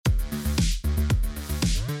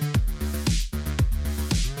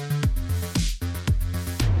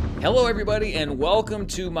Hello everybody and welcome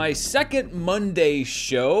to my second Monday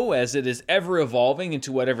show, as it is ever evolving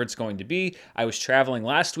into whatever it's going to be. I was traveling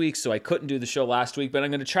last week, so I couldn't do the show last week, but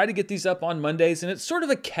I'm going to try to get these up on Mondays, and it's sort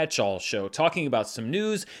of a catch-all show, talking about some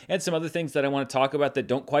news and some other things that I want to talk about that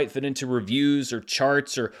don't quite fit into reviews or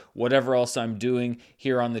charts or whatever else I'm doing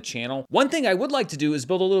here on the channel. One thing I would like to do is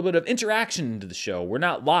build a little bit of interaction into the show. We're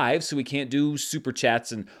not live, so we can't do super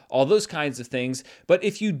chats and all those kinds of things, but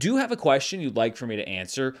if you do have a question you'd like for me to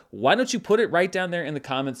answer, why don't you put it right down there in the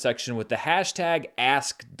comments section with the hashtag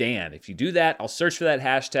AskDan. If you do that, I'll search for that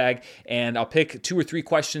hashtag and I'll pick 2 or 3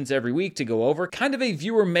 questions every week to go over. Kind of a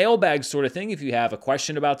viewer mailbag sort of thing if you have a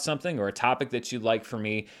question about something or a topic that you'd like for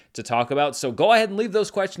me to talk about. So go ahead and leave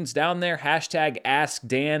those questions down there, hashtag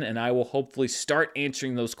AskDan, and I will hopefully start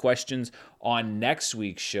answering those questions on next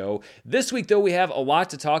week's show. This week, though, we have a lot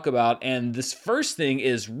to talk about, and this first thing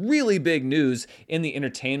is really big news in the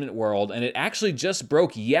entertainment world, and it actually just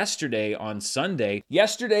broke yesterday on Sunday.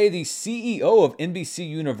 Yesterday, the CEO of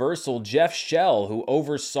NBCUniversal, Jeff Shell, who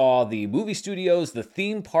oversaw the movie studios, the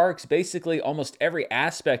theme parks, basically almost every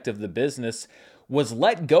aspect of the business, was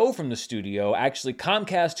let go from the studio. Actually,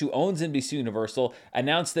 Comcast, who owns NBCUniversal,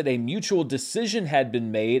 announced that a mutual decision had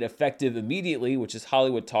been made effective immediately, which is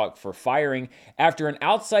Hollywood talk for firing, after an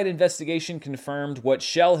outside investigation confirmed what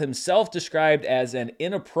Shell himself described as an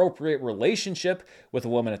inappropriate relationship with a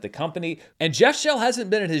woman at the company. And Jeff Shell hasn't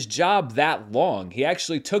been at his job that long. He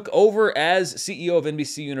actually took over as CEO of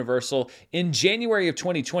NBCUniversal in January of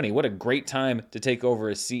 2020. What a great time to take over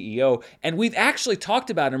as CEO. And we've actually talked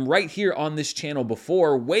about him right here on this channel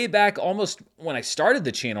before, way back almost when I started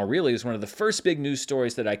the channel. Really, it was one of the first big news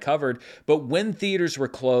stories that I covered. But when theaters were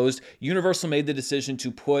closed, Universal made the decision to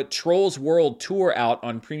put Trolls World Tour out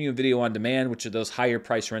on premium video on demand, which are those higher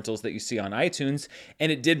price rentals that you see on iTunes,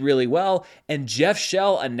 and it did really well. And Jeff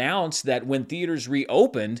Shell announced that when theaters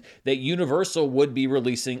reopened, that Universal would be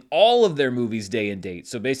releasing all of their movies day and date.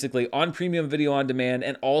 So basically on premium video on demand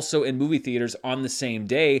and also in movie theaters on the same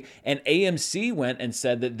day. And AMC went and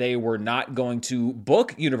said that they were not going to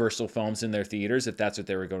book Universal films in their theaters if that's what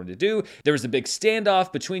they were going to do. There was a big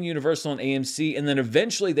standoff between Universal and AMC, and then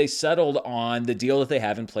eventually they settled on the deal that they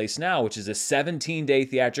have in place now, which is a 17-day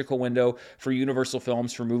theatrical window for Universal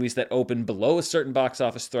films for movies that open below a certain box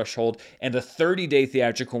office threshold, and a 30-day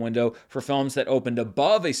theatrical window for films that opened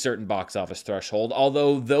above a certain box office threshold,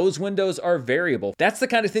 although those windows are variable. That's the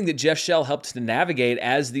kind of thing that Jeff Shell helped to navigate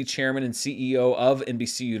as the chairman and CEO of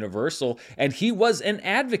NBCUniversal, and he was an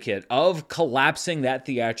advocate of collapsing that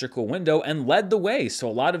theatrical window and led the way. So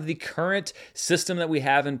a lot of the current system that we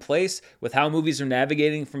have in place with how movies are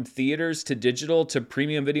navigating from theaters to digital to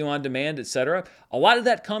premium video on demand, etc., a lot of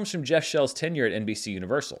that comes from Jeff Shell's tenure at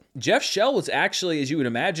NBCUniversal. Jeff Shell was actually, as you would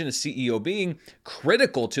imagine a CEO being,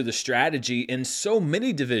 critical to the strategy in so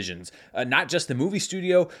many divisions, not just the movie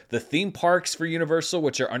studio, the theme parks for Universal,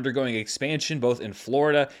 which are undergoing expansion both in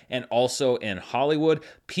Florida and also in Hollywood,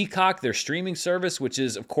 Peacock, their streaming service, which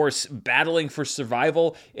is, of course, battling for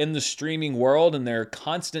survival in the streaming world, and there are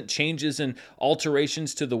constant changes and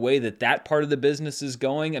alterations to the way that that part of the business is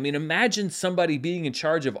going. I mean, imagine somebody being in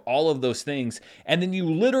charge of all of those things, and then you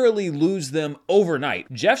literally lose them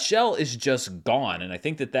overnight. Jeff Shell is just gone, and I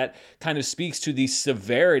think that that kind of speaks to the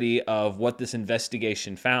severity of what this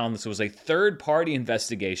investigation found. This was a third-party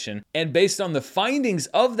investigation, and based on the findings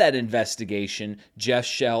of that investigation, Jeff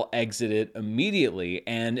Shell exited immediately.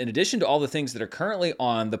 And in addition to all the things that are currently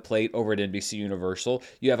on the plate over at NBCUniversal,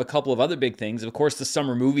 you have a couple of other big things. Of course, the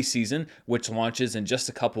summer movie season, which launches in just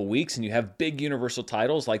a couple weeks, and you have big Universal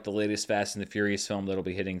titles like the latest Fast and the Furious film that'll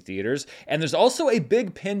be hitting theaters. And there's also a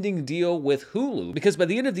big pending deal with Hulu, because by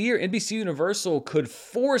the end of the year, NBCUniversal could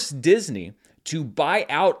force Disney to buy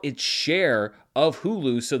out its share of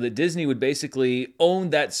Hulu so that Disney would basically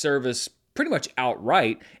own that service pretty much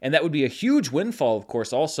outright, and that would be a huge windfall, of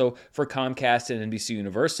course, also for Comcast and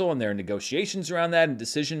NBCUniversal, and there are negotiations around that and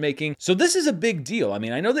decision-making. So this is a big deal. I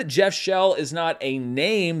mean, I know that Jeff Shell is not a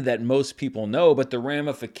name that most people know, but the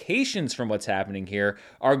ramifications from what's happening here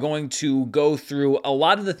are going to go through a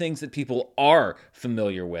lot of the things that people are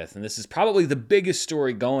familiar with, and this is probably the biggest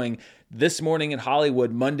story going this morning in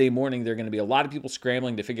Hollywood. Monday morning, there are going to be a lot of people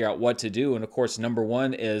scrambling to figure out what to do. And of course, number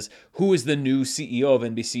one is, who is the new CEO of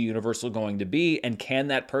NBCUniversal going to be? And can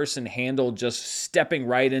that person handle just stepping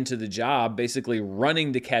right into the job, basically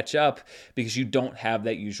running to catch up, because you don't have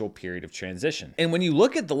that usual period of transition? And when you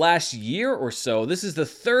look at the last year or so, this is the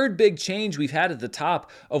third big change we've had at the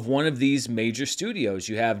top of one of these major studios.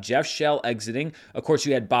 You have Jeff Shell exiting. Of course,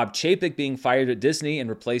 you had Bob Chapek being fired at Disney and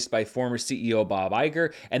replaced by former CEO Bob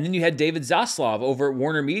Iger. And then you had David Zaslav over at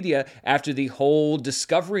Warner Media after the whole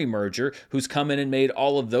Discovery merger, who's come in and made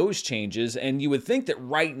all of those changes. And you would think that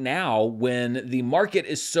right now, when the market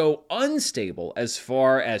is so unstable as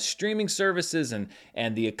far as streaming services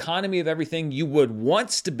and the economy of everything, you would want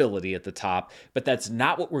stability at the top, but that's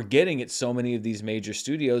not what we're getting at so many of these major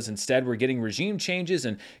studios. Instead, we're getting regime changes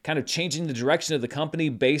and kind of changing the direction of the company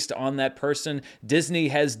based on that person. Disney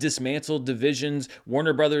has dismantled divisions.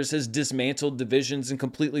 Warner Brothers has dismantled divisions and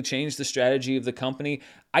completely changed the strategy of the company.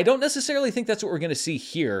 I don't necessarily think that's what we're going to see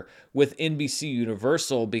here with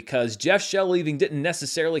NBCUniversal, because Jeff Shell leaving didn't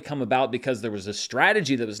necessarily come about because there was a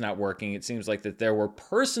strategy that was not working. It seems like that there were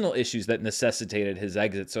personal issues that necessitated his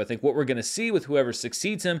exit. So I think what we're going to see with whoever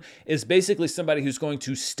succeeds him is basically somebody who's going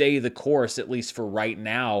to stay the course, at least for right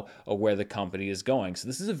now, of where the company is going. So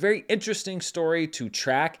this is a very interesting story to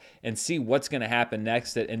track and see what's going to happen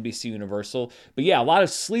next at NBCUniversal. But yeah, a lot of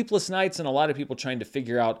sleepless nights and a lot of people trying to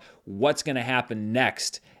figure out what's going to happen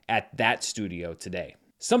next at that studio today.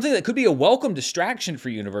 Something that could be a welcome distraction for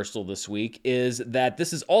Universal this week is that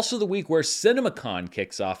this is also the week where CinemaCon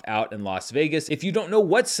kicks off out in Las Vegas. If you don't know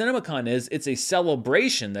what CinemaCon is, it's a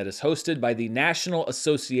celebration that is hosted by the National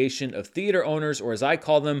Association of Theater Owners, or as I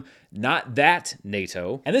call them, Not That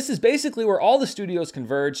NATO. And this is basically where all the studios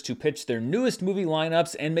converge to pitch their newest movie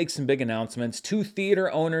lineups and make some big announcements to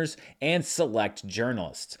theater owners and select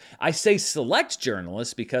journalists. I say select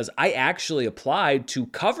journalists because I actually applied to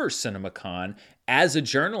cover CinemaCon as a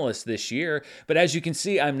journalist this year, but as you can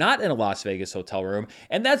see, I'm not in a Las Vegas hotel room,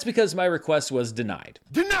 and that's because my request was denied.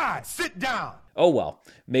 Denied! Sit down! Oh well,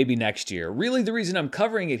 maybe next year. Really, the reason I'm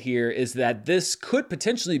covering it here is that this could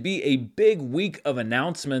potentially be a big week of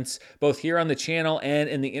announcements, both here on the channel and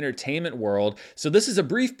in the entertainment world. So this is a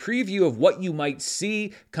brief preview of what you might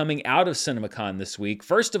see coming out of CinemaCon this week.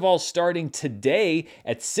 First of all, starting today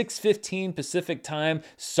at 6:15 Pacific time,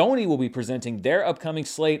 Sony will be presenting their upcoming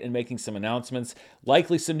slate and making some announcements.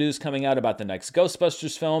 Likely some news coming out about the next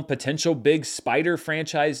Ghostbusters film, potential big Spider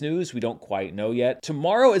franchise news. We don't quite know yet.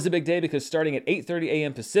 Tomorrow is a big day because starting at 8:30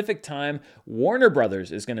 a.m. Pacific time, Warner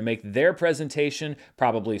Brothers is going to make their presentation,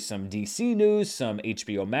 probably some DC news, some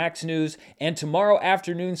HBO Max news, and tomorrow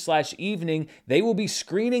afternoon/evening, they will be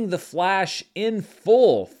screening The Flash in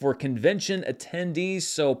full for convention attendees.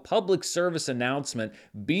 So public service announcement,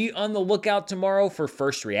 be on the lookout tomorrow for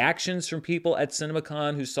first reactions from people at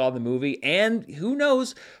CinemaCon who saw the movie, and who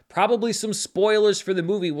knows, probably some spoilers for the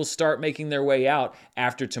movie will start making their way out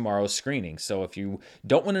after tomorrow's screening. So if you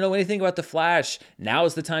don't want to know anything about The Flash, now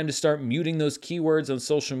is the time to start muting those keywords on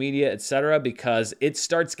social media, etc., because it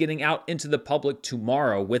starts getting out into the public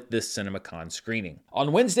tomorrow with this CinemaCon screening.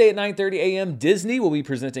 On Wednesday at 9:30 a.m., Disney will be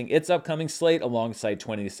presenting its upcoming slate alongside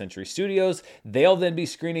 20th Century Studios. They'll then be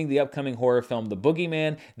screening the upcoming horror film The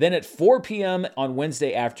Boogeyman. Then at 4 p.m. on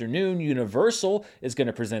Wednesday afternoon, Universal is going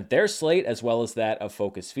to present their slate as well as that of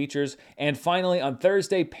Focus Features. And finally, on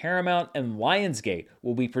Thursday, Paramount and Lionsgate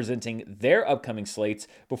will be presenting their upcoming slates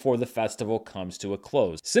before the festival comes to a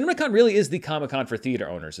close. CinemaCon really is the Comic-Con for theater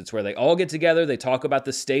owners. It's where they all get together, they talk about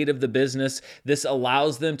the state of the business. This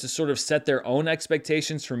allows them to sort of set their own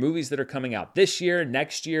expectations for movies that are coming out this year,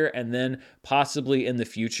 next year, and then possibly in the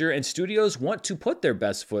future. And studios want to put their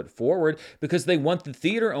best foot forward because they want the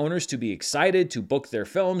theater owners to be excited to book their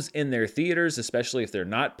films in their theaters, especially if they're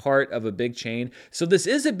not part of a big chain. So this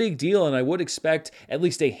is a big deal, and I would expect at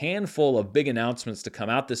least a handful of big announcements to come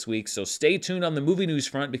out this week. So stay tuned on the movie news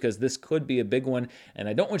front because this could be a big one, and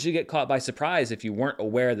I don't want you to get caught by surprise if you weren't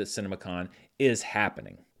aware that CinemaCon is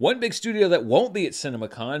happening. One big studio that won't be at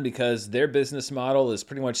CinemaCon because their business model is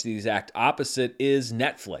pretty much the exact opposite is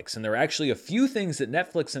Netflix. And there are actually a few things that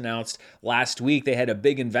Netflix announced last week. They had a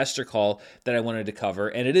big investor call that I wanted to cover.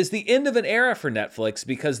 And it is the end of an era for Netflix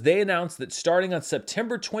because they announced that starting on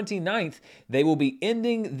September 29th, they will be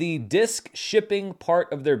ending the disc shipping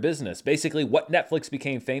part of their business. Basically, what Netflix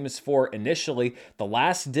became famous for initially. The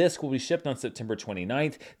last disc will be shipped on September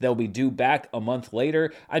 29th. They'll be due back a month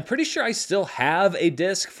later. I'm pretty sure I still have a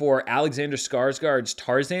disc for Alexander Skarsgård's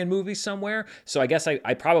Tarzan movie somewhere, so I guess I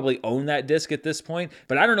probably own that disc at this point,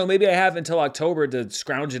 but I don't know, maybe I have until October to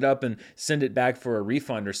scrounge it up and send it back for a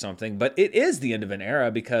refund or something. But it is the end of an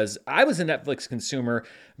era because I was a Netflix consumer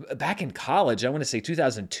back in college. I want to say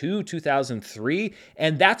 2002, 2003,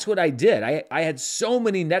 and that's what I did. I had so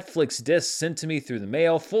many Netflix discs sent to me through the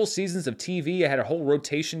mail, full seasons of TV. I had a whole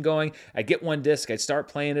rotation going. I'd get one disc, I'd start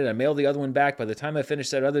playing it, I'd mail the other one back. By the time I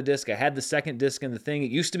finished that other disc, I had the second disc in the thing. It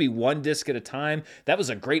used to be one disc at a time. That was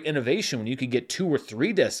a great innovation when you could get 2 or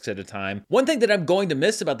 3 discs at a time. One thing that I'm going to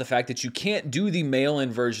miss about the fact that you can't do the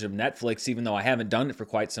mail-in version of Netflix, even though I haven't done it for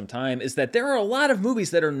quite some time, is that there are a lot of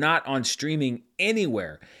movies that are not on streaming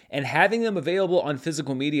anywhere. And having them available on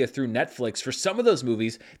physical media through Netflix for some of those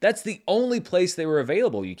movies, that's the only place they were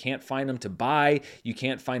available. You can't find them to buy, you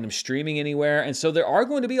can't find them streaming anywhere. And so there are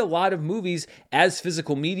going to be a lot of movies as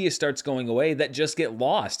physical media starts going away that just get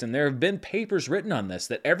lost. And there have been papers written on this,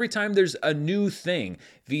 that every time there's a new thing,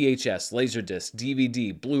 VHS, Laserdisc,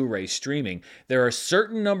 DVD, Blu-ray, streaming, there are a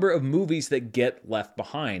certain number of movies that get left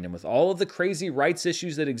behind. And with all of the crazy rights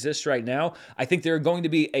issues that exist right now, I think there are going to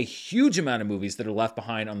be a huge amount of movies that are left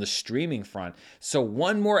behind on the streaming front. So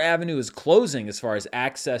one more avenue is closing as far as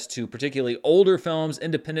access to particularly older films,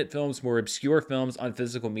 independent films, more obscure films on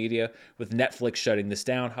physical media, with Netflix shutting this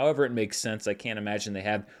down. However, it makes sense. I can't imagine they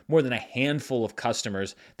have more than a handful of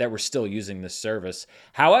customers that were still using this service.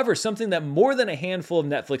 However, something that more than a handful of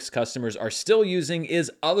Netflix customers are still using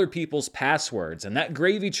is other people's passwords. And that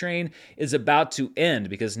gravy train is about to end,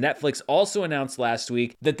 because Netflix also announced last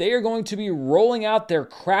week that they are going to be rolling out their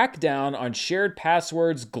crackdown on shared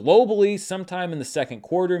passwords globally sometime in the second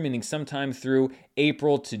quarter, meaning sometime through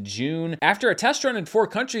April to June, after a test run in 4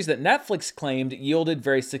 countries that Netflix claimed yielded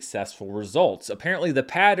very successful results. Apparently, the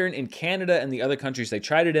pattern in Canada and the other countries they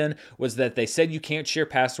tried it in was that they said you can't share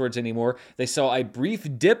passwords anymore. They saw a brief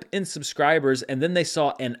dip in subscribers, and then they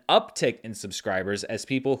saw an uptick in subscribers as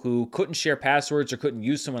people who couldn't share passwords or couldn't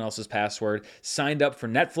use someone else's password signed up for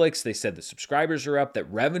Netflix. They said the subscribers are up,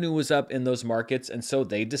 that revenue was up in those markets, and so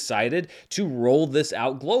they decided to roll this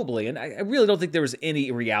out globally. And I really don't think there was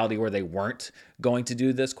any reality where they weren't going to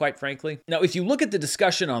do this, quite frankly. Now, if you look at the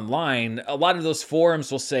discussion online, a lot of those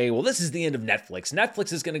forums will say, well, this is the end of Netflix.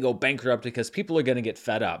 Netflix is going to go bankrupt because people are going to get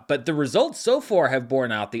fed up. But the results so far have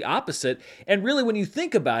borne out the opposite. And really, when you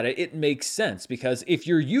think about it, it makes sense, because if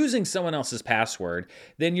you're using someone else's password,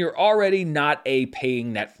 then you're already not a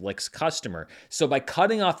paying Netflix customer. So by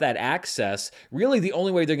cutting off that access, really the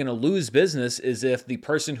only way they're going to lose business is if the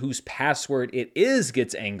person whose password it is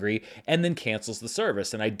gets angry and then cancels the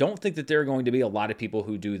service. And I don't think that there are going to be a lot of people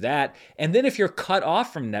who do that. And then if you're cut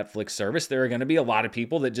off from Netflix service, there are going to be a lot of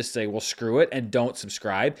people that just say, well, screw it, and don't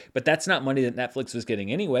subscribe. But that's not money that Netflix was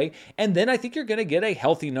getting anyway. And then I think you're going to get a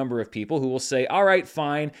healthy number of people who will say, all right,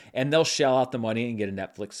 fine, and they'll shell out the money and get a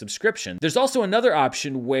Netflix subscription. There's also another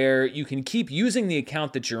option where you can keep using the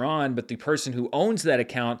account that you're on, but the person who owns that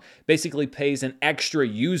account basically pays an extra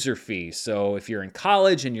user fee. So if you're in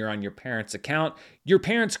college and you're on your parents' account, your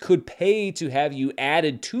parents could pay to have you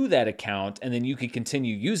added to that account, and then you could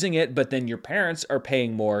continue using it, but then your parents are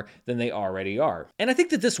paying more than they already are. And I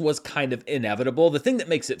think that this was kind of inevitable. The thing that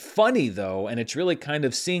makes it funny, though, and it's really kind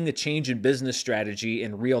of seeing the change in business strategy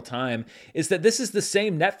in real time, is that this is the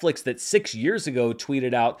same Netflix that 6 years ago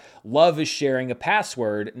tweeted out, love is sharing a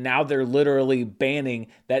password. Now they're literally banning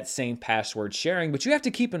that same password sharing. But you have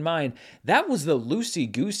to keep in mind, that was the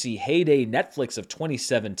loosey-goosey heyday Netflix of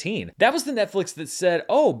 2017. That was the Netflix that said,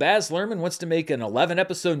 oh, Baz Luhrmann wants to make an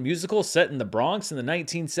 11-episode musical set in the Bronx in the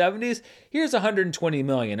 1970s. Here's $120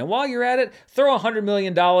 million. And while you're at it, throw $100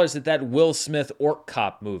 million at that Will Smith Orc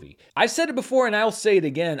Cop movie. I've said it before and I'll say it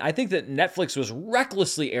again. I think that Netflix was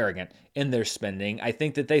recklessly arrogant in their spending. I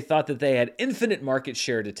think that they thought that they had infinite market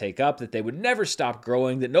share to take up, that they would never stop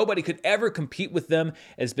growing, that nobody could ever compete with them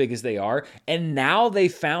as big as they are. And now they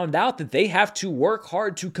found out that they have to work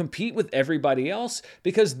hard to compete with everybody else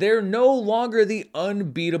because they're no longer the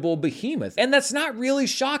unbeatable behemoth. And that's not really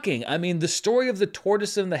shocking. I mean, the story of the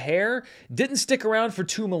tortoise and the hare didn't stick around for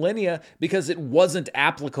 2 millennia because it wasn't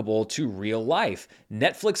applicable to real life.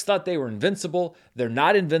 Netflix thought they were invincible. They're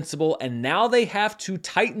not invincible. And now they have to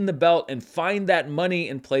tighten the belt and find that money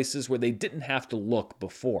in places where they didn't have to look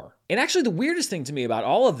before. And actually, the weirdest thing to me about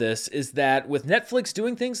all of this is that with Netflix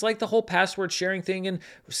doing things like the whole password sharing thing and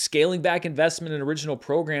scaling back investment in original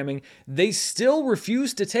programming, they still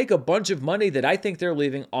refuse to take a bunch of money that I think they're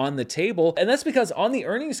leaving on the table. And that's because on the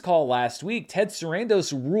earnings call last week, Ted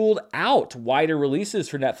Sarandos ruled out wider releases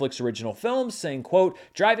for Netflix original films, saying, quote,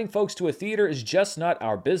 driving folks to a theater is just not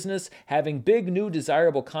our business. Having big, new,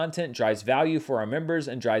 desirable content drives value for our members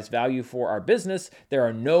and drives value for our business. There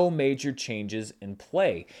are no major changes in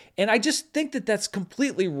play. And I just think that that's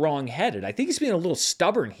completely wrong-headed. I think he's being a little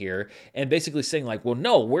stubborn here and basically saying like, well,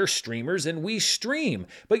 no, we're streamers and we stream.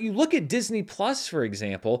 But you look at Disney Plus, for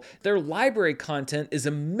example, their library content is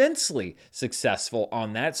immensely successful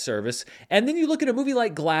on that service. And then you look at a movie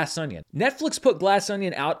like Glass Onion. Netflix put Glass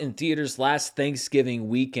Onion out in theaters last Thanksgiving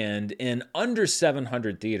weekend in under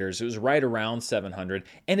 700 theaters. It was right around 700.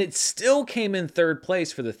 And it still came in third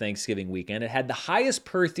place for the Thanksgiving weekend. It had the highest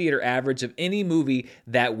per theater average of any movie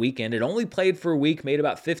that weekend. It only played for a week, made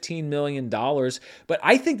about $15 million. But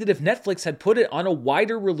I think that if Netflix had put it on a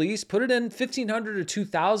wider release, put it in 1,500 or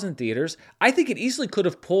 2,000 theaters, I think it easily could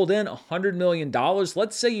have pulled in $100 million.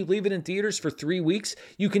 Let's say you leave it in theaters for 3 weeks.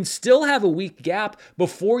 You can still have a week gap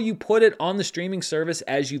before you put it on the streaming service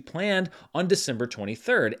as you planned on December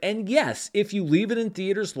 23rd. And yes, if you leave it in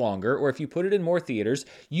theaters longer, or if you put it in more theaters,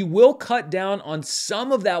 you will cut down on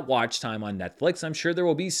some of that watch time on Netflix. I'm sure there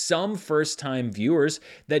will be some first-time viewers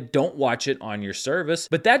that don't watch it on your service,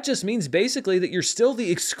 but that just means basically that you're still the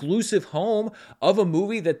exclusive home of a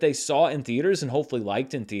movie that they saw in theaters and hopefully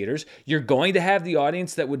liked in theaters. You're going to have the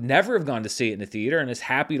audience that would never have gone to see it in a theater and is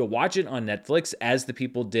happy to watch it on Netflix, as the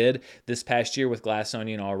people did this past year with Glass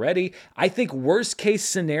Onion already. I think worst case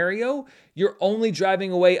scenario, you're only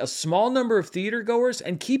driving away a small number of theater goers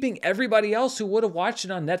and keeping everybody else who would have watched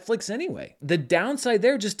it on Netflix anyway. The downside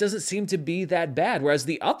there just doesn't seem to be that bad, whereas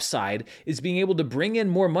the upside is being able to bring in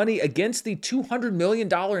more money against the $200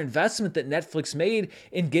 million investment that Netflix made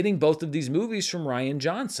in getting both of these movies from Rian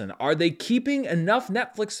Johnson. Are they keeping enough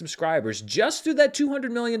Netflix subscribers just through that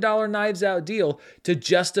 $200 million Knives Out deal to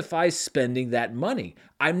justify spending that money?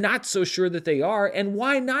 I'm not so sure that they are, and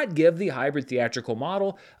why not give the hybrid theatrical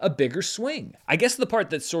model a bigger swing? I guess the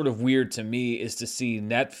part that's sort of weird to me is to see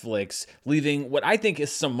Netflix leaving what I think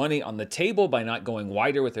is some money on the table by not going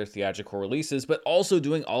wider with their theatrical releases, but also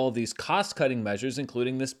doing all of these cost-cutting measures,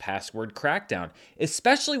 including this password crackdown,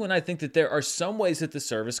 especially when I think that there are some ways that the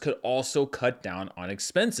service could also cut down on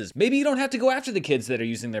expenses. Maybe you don't have to go after the kids that are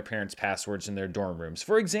using their parents' passwords in their dorm rooms.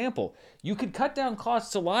 For example, you could cut down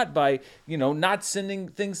costs a lot by, not sending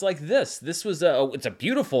things like this. This was it's a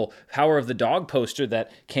beautiful Power of the Dog poster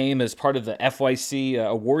that came as part of the FYC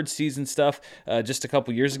award season stuff just a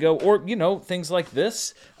couple years ago. Or, things like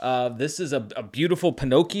this. This is a beautiful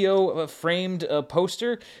Pinocchio framed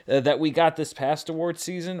poster that we got this past award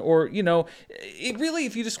season. Or, it really,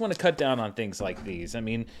 if you just want to cut down on things like these. I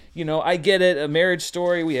mean, I get it. A Marriage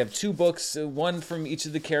Story. We have 2 books, one from each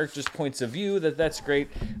of the characters' points of view. That's great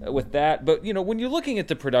with that. But, when you're looking at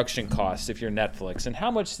the production costs, if you're Netflix, and how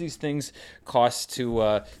much these things cost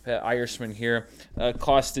to, Irishman here,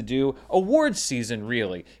 cost to do, awards season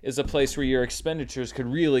really is a place where your expenditures could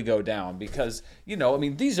really go down because,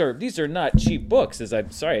 these are not cheap books.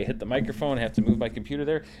 Sorry, I hit the microphone, I have to move my computer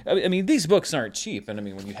there. I mean, these books aren't cheap. And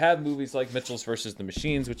when you have movies like Mitchell's versus the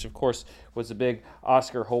Machines, which of course was a big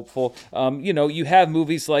Oscar hopeful, you have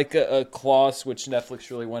movies like Klaus, which Netflix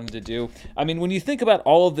really wanted to do. When you think about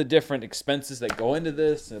all of the different expenses that go into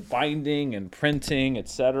this, binding and printing,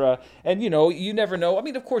 etc., and you never know.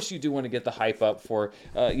 Of course you do want to get the hype up for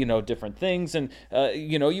different things, and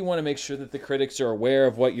you want to make sure that the critics are aware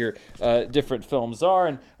of what your different films are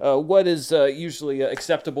and what is usually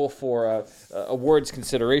acceptable for awards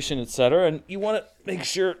consideration, etc. And you want to make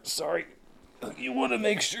sure. You want to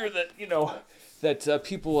make sure that that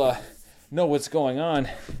people know what's going on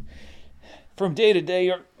from day to day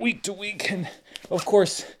or week to week, and of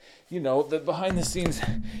course, the behind the scenes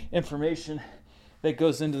information that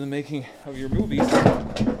goes into the making of your movies.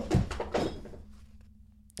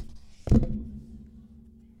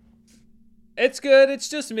 It's good. It's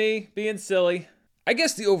just me being silly. I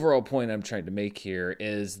guess the overall point I'm trying to make here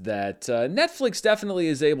is that Netflix definitely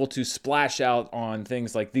is able to splash out on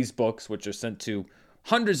things like these books, which are sent to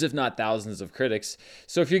hundreds, if not thousands, of critics.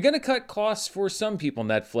 So if you're going to cut costs for some people,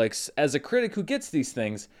 Netflix, as a critic who gets these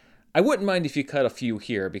things, I wouldn't mind if you cut a few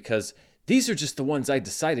here, because these are just the ones I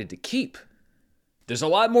decided to keep. There's a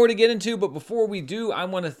lot more to get into, but before we do, I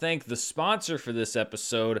want to thank the sponsor for this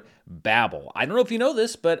episode, Babbel. I don't know if you know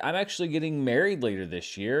this, but I'm actually getting married later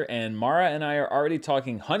this year, and Mara and I are already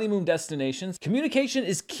talking honeymoon destinations. Communication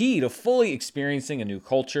is key to fully experiencing a new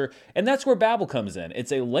culture, and that's where Babbel comes in.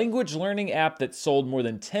 It's a language learning app that sold more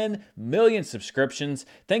than 10 million subscriptions.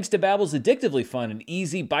 Thanks to Babbel's addictively fun and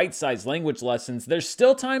easy bite-sized language lessons, there's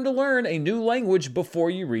still time to learn a new language before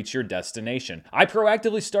you reach your destination. I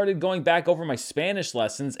proactively started going back over my Spanish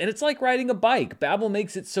lessons, and it's like riding a bike. Babbel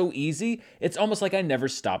makes it so easy, it's almost like I never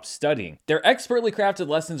stopped studying. Their expertly crafted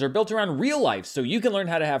lessons are built around real life, so you can learn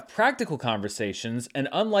how to have practical conversations, and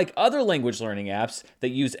unlike other language learning apps that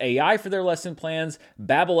use AI for their lesson plans,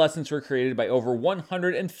 Babbel lessons were created by over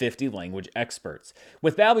 150 language experts.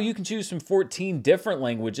 With Babbel, you can choose from 14 different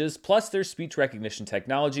languages, plus their speech recognition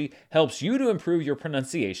technology helps you to improve your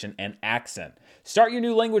pronunciation and accent. Start your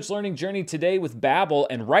new language learning journey today with Babbel,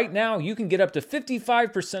 and right now you can get up to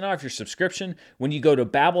 55% off your subscription when you go to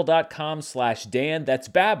babbel.com/Dan. That's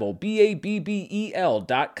Babbel,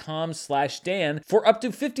 BABBEL.com/Dan for up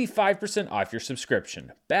to 55% off your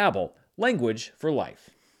subscription. Babbel, language for life.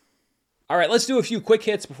 All right, let's do a few quick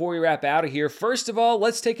hits before we wrap out of here. First of all,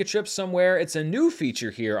 let's take a trip somewhere. It's a new feature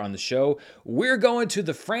here on the show. We're going to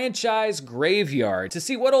the franchise graveyard to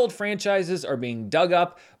see what old franchises are being dug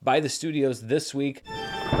up by the studios this week.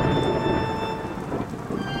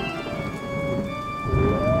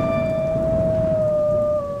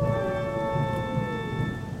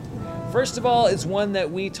 First of all, it's one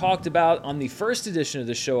that we talked about on the first edition of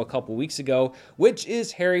the show a couple weeks ago, which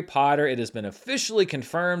is Harry Potter. It has been officially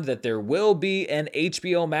confirmed that there will be an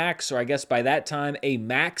HBO Max, or I guess by that time, a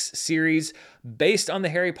Max series based on the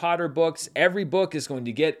Harry Potter books. Every book is going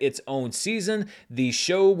to get its own season. The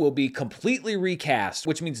show will be completely recast,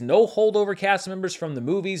 which means no holdover cast members from the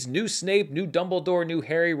movies. New Snape, new Dumbledore, new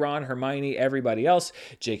Harry, Ron, Hermione, everybody else.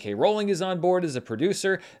 J.K. Rowling is on board as a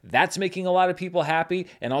producer. That's making a lot of people happy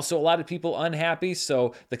and also a lot of people unhappy.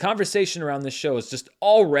 So the conversation around this show is just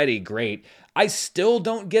already great. I still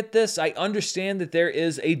don't get this. I understand that there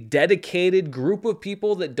is a dedicated group of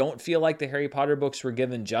people that don't feel like the Harry Potter books were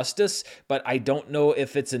given justice, but I don't know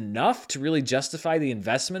if it's enough to really justify the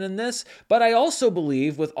investment in this. But I also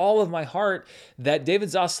believe with all of my heart that David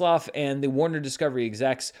Zaslav and the Warner Discovery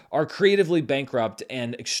execs are creatively bankrupt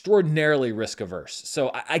and extraordinarily risk averse.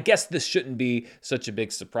 So I guess this shouldn't be such a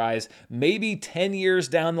big surprise. Maybe 10 years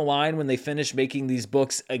down the line when they finish making these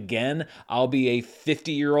books again, I'll be a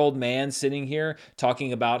 50-year-old man sitting here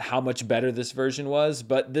talking about how much better this version was,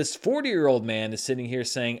 but this 40-year-old man is sitting here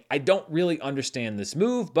saying, I don't really understand this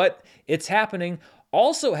move, but it's happening.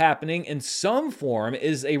 Also happening in some form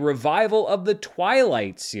is a revival of the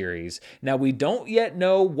Twilight series. Now, we don't yet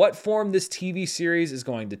know what form this TV series is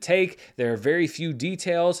going to take. There are very few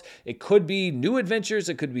details. It could be new adventures,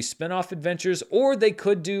 it could be spin-off adventures, or they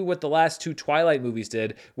could do what the last two Twilight movies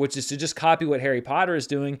did, which is to just copy what Harry Potter is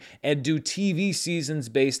doing and do TV seasons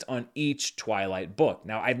based on each Twilight book.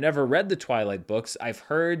 Now, I've never read the Twilight books. I've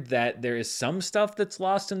heard that there is some stuff that's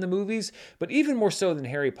lost in the movies, but even more so than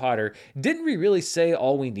Harry Potter, didn't we really say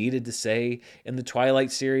all we needed to say in the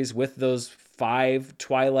Twilight series with those 5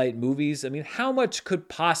 Twilight movies? I mean, how much could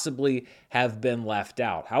possibly have been left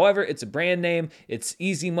out? However, it's a brand name. It's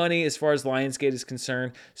easy money as far as Lionsgate is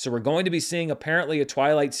concerned. So we're going to be seeing apparently a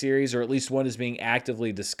Twilight series, or at least one is being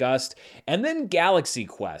actively discussed. And then Galaxy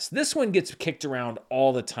Quest. This one gets kicked around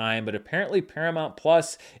all the time, but apparently Paramount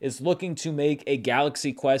Plus is looking to make a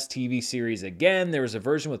Galaxy Quest TV series again. There was a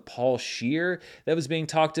version with Paul Scheer that was being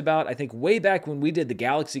talked about. I think way back when we did the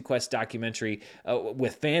Galaxy Quest documentary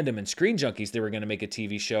with Fandom and Screen Junkies, they were going to make a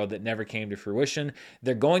TV show that never came to fruition.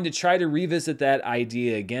 They're going to try to revisit that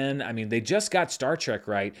idea again. I mean, they just got Star Trek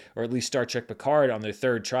right, or at least Star Trek Picard on their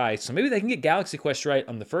third try, so maybe they can get Galaxy Quest right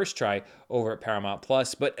on the first try over at Paramount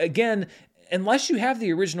Plus. But again, unless you have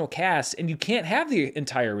the original cast, and you can't have the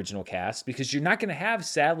entire original cast because you're not going to have,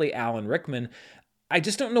 sadly, Alan Rickman, I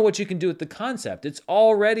just don't know what you can do with the concept. It's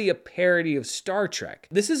already a parody of Star Trek.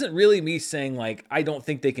 This isn't really me saying, like, I don't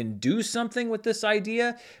think they can do something with this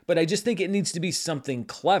idea, but I just think it needs to be something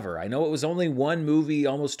clever. I know it was only one movie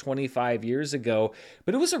almost 25 years ago,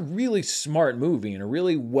 but it was a really smart movie and a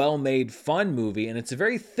really well-made, fun movie, and it's a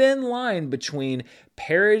very thin line between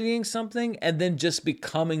parodying something and then just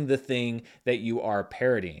becoming the thing that you are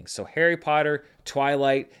parodying. So Harry Potter,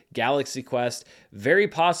 Twilight, Galaxy Quest, very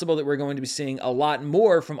possible that we're going to be seeing a lot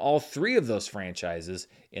more from all 3 of those franchises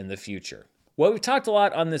in the future. Well, we've talked a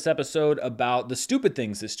lot on this episode about the stupid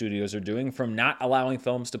things that studios are doing, from not allowing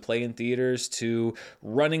films to play in theaters to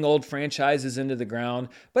running old franchises into the ground.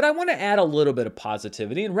 But I want to add a little bit of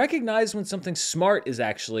positivity and recognize when something smart is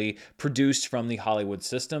actually produced from the Hollywood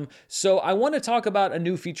system. So I want to talk about a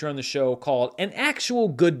new feature on the show called An Actual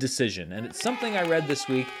Good Decision. And it's something I read this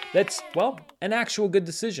week that's, well, an actual good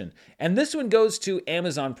decision. And this one goes to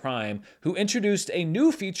Amazon Prime, who introduced a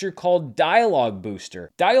new feature called Dialogue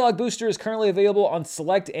Booster. Dialogue Booster is currently available on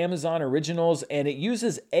select Amazon originals, and it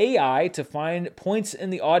uses AI to find points in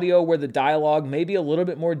the audio where the dialogue may be a little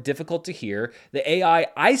bit more difficult to hear. The AI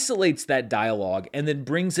isolates that dialogue and then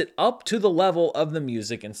brings it up to the level of the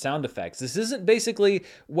music and sound effects. This isn't basically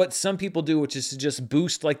what some people do, which is to just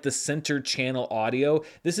boost like the center channel audio.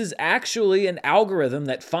 This is actually an algorithm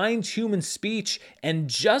that finds human speech and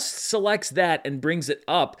just selects that and brings it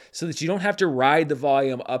up so that you don't have to ride the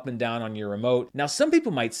volume up and down on your remote. Now, some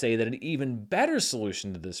people might say that an even better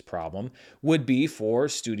solution to this problem would be for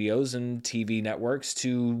studios and TV networks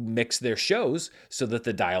to mix their shows so that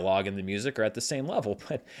the dialogue and the music are at the same level.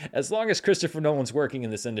 But as long as Christopher Nolan's working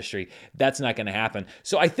in this industry, that's not going to happen.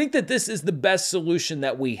 So I think that this is the best solution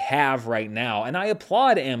that we have right now. And I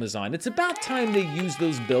applaud Amazon. It's about time they use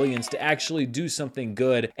those billions to actually do something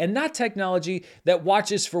good and not technology that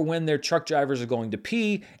watches for when their truck drivers are going to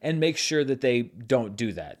pee and make sure that they don't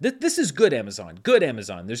do that. This is good Amazon. Good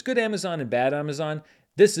Amazon. There's good Amazon and bad Amazon.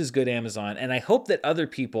 This is good Amazon. And I hope that other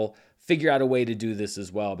people figure out a way to do this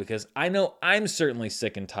as well, because I know I'm certainly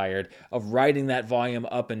sick and tired of writing that volume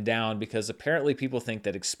up and down, because apparently people think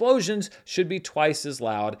that explosions should be twice as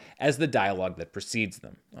loud as the dialogue that precedes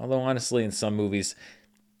them. Although honestly, in some movies,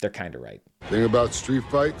 they're kind of right. Thing about street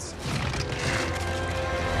fights,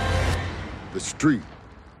 the street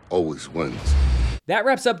always wins. That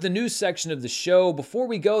wraps up the news section of the show. Before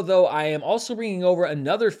we go, though, I am also bringing over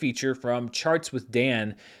another feature from Charts with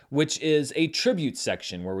Dan, which is a tribute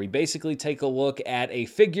section where we basically take a look at a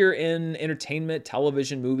figure in entertainment,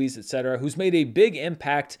 television, movies, etc., who's made a big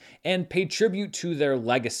impact and paid tribute to their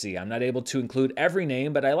legacy. I'm not able to include every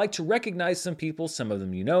name, but I like to recognize some people. Some of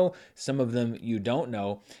them you know, some of them you don't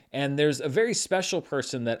know. And there's a very special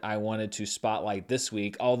person that I wanted to spotlight this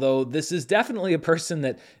week, although this is definitely a person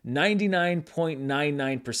that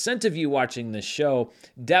 99.99% of you watching this show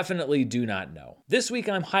definitely do not know. This week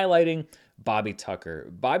I'm highlighting Bobby Tucker.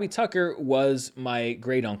 Bobby Tucker was my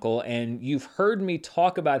great uncle, and you've heard me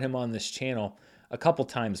talk about him on this channel a couple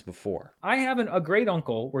times before. I have a great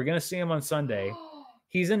uncle. We're going to see him on Sunday.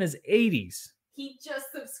 He's in his 80s. He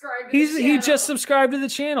just subscribed to the channel. He just subscribed to the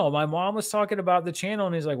channel. My mom was talking about the channel,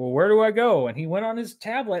 and he's like, well, where do I go? And he went on his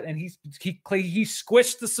tablet, and he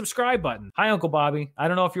squished the subscribe button. Hi, Uncle Bobby. I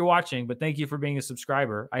don't know if you're watching, but thank you for being a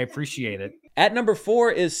subscriber. I appreciate it. At number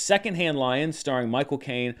 4 is Secondhand Lions, starring Michael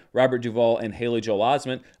Caine, Robert Duvall, and Haley Joel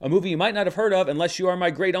Osment, a movie you might not have heard of unless you are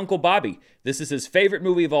my great Uncle Bobby. This is his favorite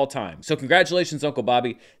movie of all time. So congratulations, Uncle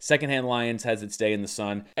Bobby. Secondhand Lions has its day in the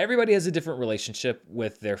sun. Everybody has a different relationship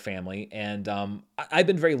with their family, and I've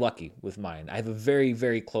been very lucky with mine. I have a very,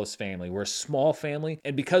 very close family. We're a small family,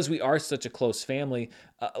 and because we are such a close family,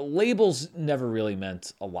 labels never really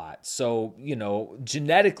meant a lot. So,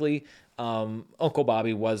 genetically, Uncle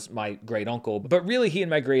Bobby was my great uncle, but really he and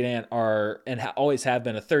my great aunt are and always have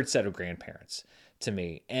been a third set of grandparents to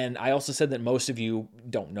me. And I also said that most of you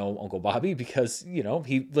don't know Uncle Bobby because,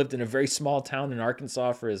 he lived in a very small town in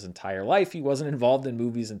Arkansas for his entire life. He wasn't involved in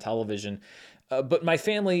movies and television, but my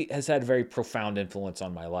family has had a very profound influence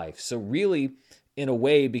on my life. So really, in a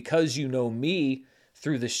way, because you know me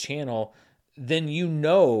through this channel, then you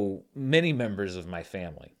know many members of my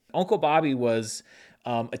family. Uncle Bobby was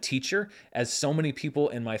a teacher, as so many people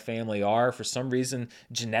in my family are. For some reason,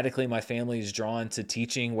 genetically, my family is drawn to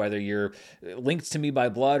teaching, whether you're linked to me by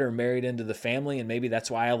blood or married into the family. And maybe that's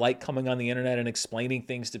why I like coming on the internet and explaining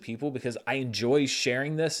things to people, because I enjoy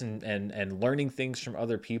sharing this and learning things from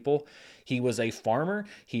other people. He was a farmer.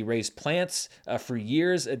 He raised plants for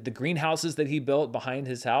years at the greenhouses that he built behind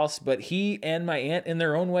his house. But he and my aunt, in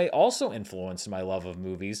their own way, also influenced my love of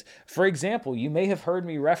movies. For example, you may have heard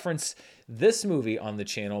me reference this movie on the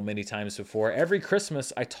channel many times before. Every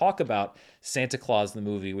Christmas, I talk about Santa Claus the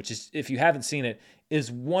movie, which is, if you haven't seen it,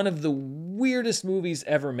 is one of the weirdest movies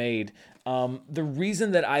ever made. The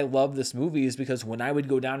reason that I love this movie is because when I would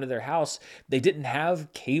go down to their house, they didn't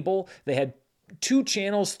have cable. They had 2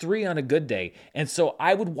 channels, 3 on a good day. And so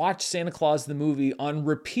I would watch Santa Claus the movie on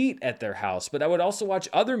repeat at their house, but I would also watch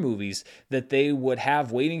other movies that they would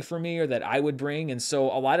have waiting for me or that I would bring. And so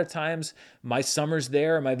a lot of times my summers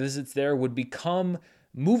there, my visits there would become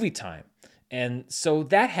movie time. And so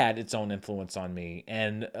that had its own influence on me.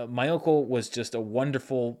 And my uncle was just a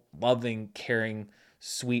wonderful, loving, caring,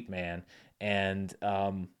 sweet man. And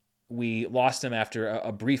we lost him after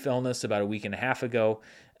a brief illness about a week and a half ago.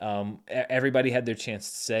 Everybody had their chance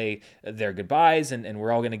to say their goodbyes, and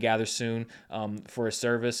we're all going to gather soon for a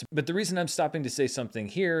service. But the reason I'm stopping to say something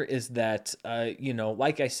here is that,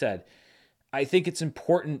 like I said, I think it's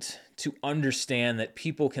important to understand that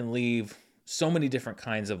people can leave so many different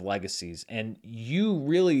kinds of legacies, and you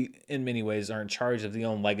really, in many ways, are in charge of the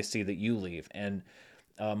own legacy that you leave. And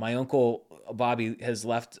my uncle Bobby has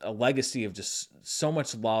left a legacy of just so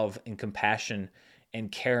much love and compassion and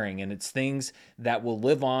caring, and it's things that will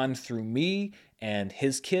live on through me and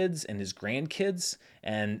his kids and his grandkids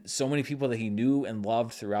and so many people that he knew and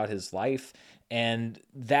loved throughout his life. And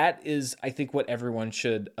that is, I think, what everyone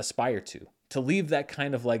should aspire to leave that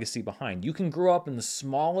kind of legacy behind. You can grow up in the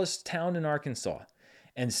smallest town in Arkansas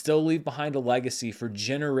and still leave behind a legacy for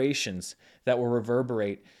generations that will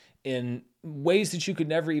reverberate in ways that you could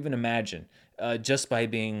never even imagine, just by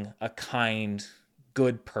being a kind,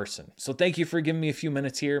 good person. So thank you for giving me a few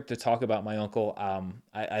minutes here to talk about my uncle.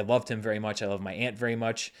 I loved him very much. I love my aunt very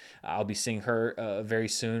much. I'll be seeing her very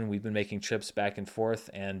soon. We've been making trips back and forth,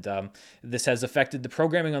 and this has affected the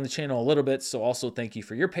programming on the channel a little bit. So also thank you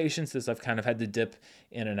for your patience as I've kind of had to dip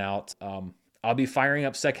in and out. I'll be firing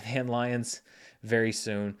up Secondhand Lions very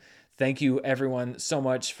soon. Thank you, everyone, so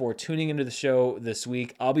much for tuning into the show this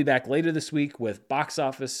week. I'll be back later this week with box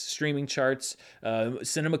office, streaming charts,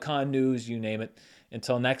 CinemaCon news, you name it.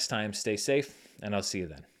 Until next time, stay safe, and I'll see you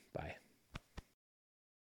then. Bye.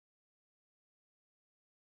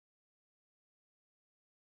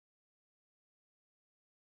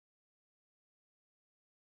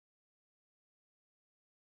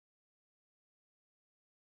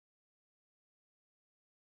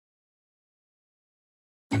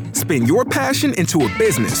 Spin your passion into a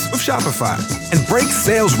business with Shopify and break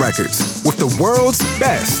sales records with the world's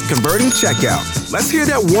best converting checkout. Let's hear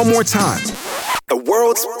that one more time. The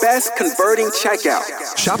world's best converting checkout.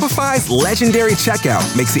 Shopify's legendary checkout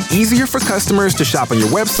makes it easier for customers to shop on your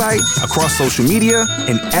website, across social media,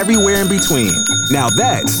 and everywhere in between. Now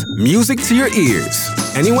that's music to your ears.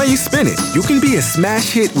 Any way you spin it, you can be a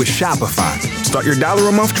smash hit with Shopify. Start your $1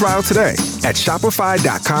 a month trial today at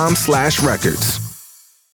shopify.com/records.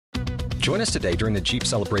 Join us today during the Jeep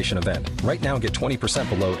Celebration event. Right now, get 20%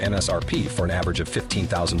 below MSRP for an average of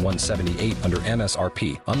 $15,178 under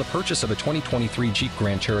MSRP on the purchase of a 2023 Jeep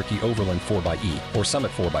Grand Cherokee Overland 4xE or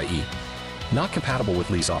Summit 4xE. Not compatible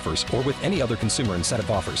with lease offers or with any other consumer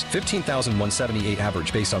incentive offers. $15,178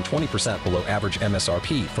 average based on 20% below average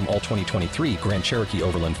MSRP from all 2023 Grand Cherokee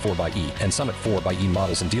Overland 4xE and Summit 4xE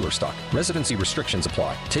models in dealer stock. Residency restrictions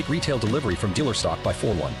apply. Take retail delivery from dealer stock by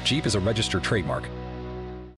 4/1. Jeep is a registered trademark.